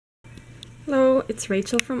Hello, it's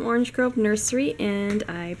Rachel from Orange Grove Nursery, and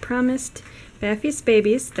I promised Baphy's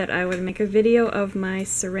babies that I would make a video of my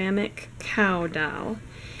ceramic cow doll.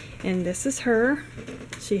 And this is her.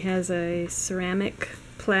 She has a ceramic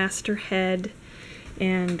plaster head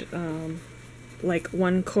and like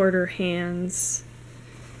 1/4 hands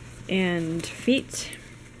and feet.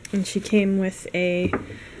 And she came with a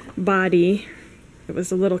body. It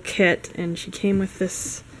was a little kit, and she came with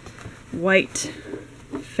this white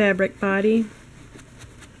fabric body,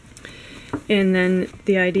 and then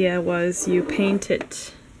the idea was you paint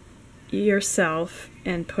it yourself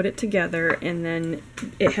and put it together, and then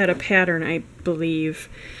it had a pattern, I believe,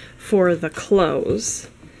 for the clothes.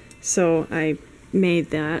 So I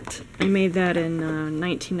made that. I made that in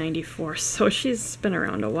 1994, so she's been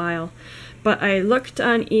around a while. But I looked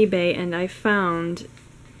on eBay and I found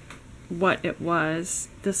what it was.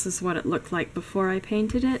 This is what it looked like before I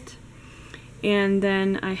painted it. And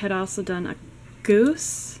then I had also done a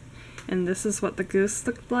goose, and this is what the goose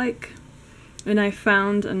looked like. And I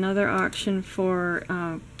found another auction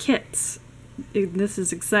for kits. This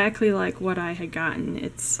is exactly like what I had gotten.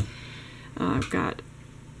 It's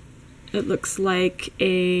it looks like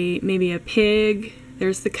maybe a pig.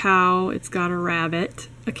 There's the cow. It's got a rabbit,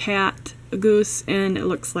 a cat, a goose, and it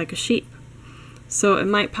looks like a sheep. So it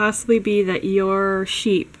might possibly be that your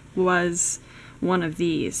sheep was one of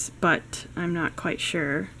these, but I'm not quite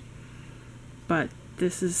sure. But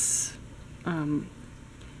this is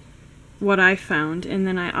what I found. And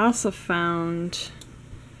then I also found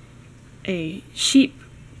a sheep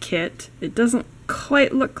kit. It doesn't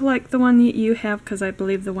quite look like the one that you have, because I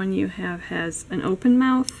believe the one you have has an open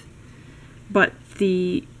mouth, but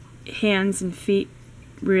the hands and feet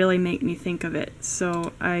really make me think of it.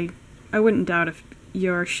 So I wouldn't doubt if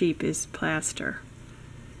your sheep is plaster,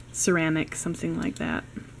 ceramic, something like that.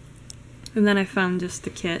 And then I found just the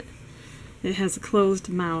kit. It has a closed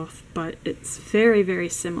mouth, but it's very, very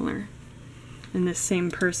similar. And this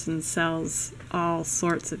same person sells all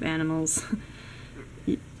sorts of animals.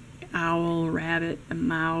 Owl, rabbit, a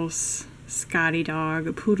mouse, Scotty dog,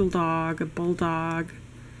 a poodle dog, a bulldog,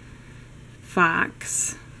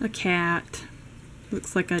 fox, a cat,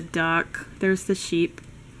 looks like a duck. There's the sheep.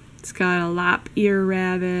 It's got a lop ear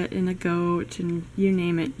rabbit and a goat, and you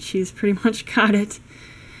name it, she's pretty much got it.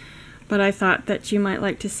 But I thought that you might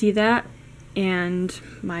like to see that and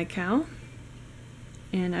my cow.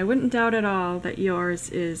 And I wouldn't doubt at all that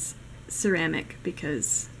yours is ceramic,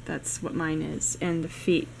 because that's what mine is. And the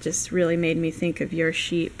feet just really made me think of your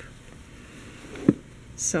sheep.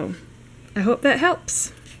 So I hope that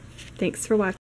helps. Thanks for watching.